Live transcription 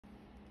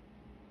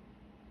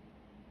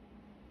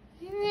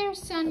Hey there,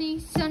 Sonny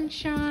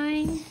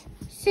Sunshine.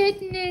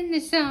 Sitting in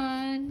the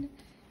sun.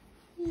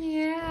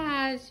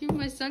 Yes, you're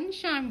my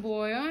sunshine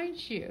boy,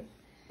 aren't you?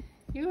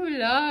 You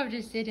love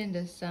to sit in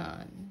the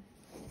sun.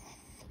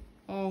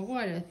 Oh,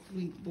 what a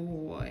sweet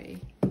boy.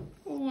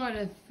 What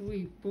a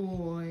sweet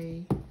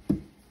boy.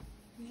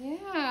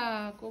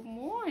 Yeah, good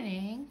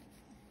morning.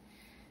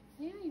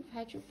 Yeah, you've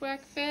had your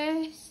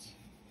breakfast.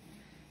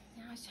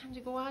 Now it's time to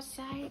go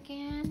outside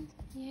again.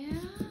 Yeah?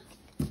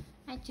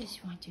 I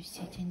just want to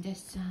sit in the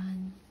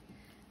sun.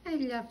 I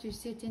love to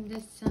sit in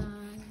the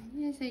sun.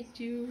 Yes, I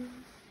do.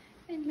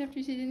 I love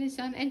to sit in the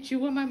sun and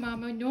chew on my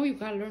mama. No, you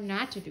gotta learn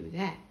not to do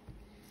that.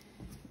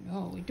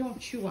 No, we don't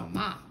chew on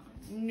mama.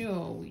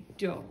 No, we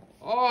don't.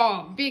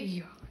 Oh, big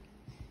yawn.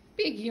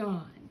 Big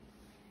yawn.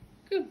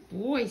 Good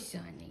boy,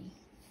 Sonny.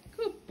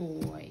 Good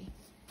boy.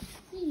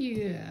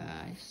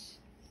 Yes.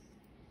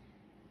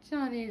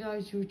 Sonny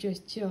loves you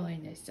just chill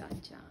in the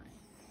sunshine.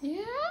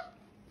 Yeah?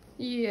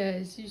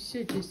 Yes, you're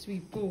such a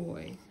sweet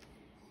boy.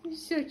 You're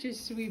such a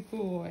sweet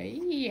boy.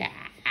 Yeah.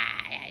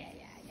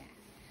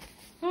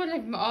 Oh,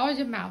 like all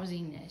the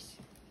mousiness.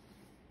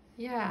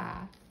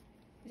 Yeah.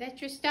 Is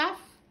that your stuff?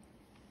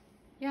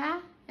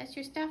 Yeah? That's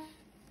your stuff?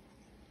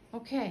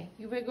 Okay.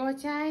 You ready to go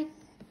outside?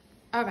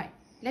 All right.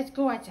 Let's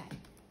go outside.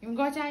 You want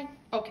to go outside?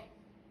 Okay.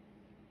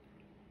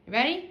 You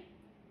ready?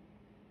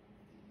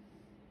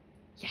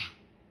 Yeah.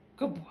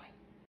 Good boy.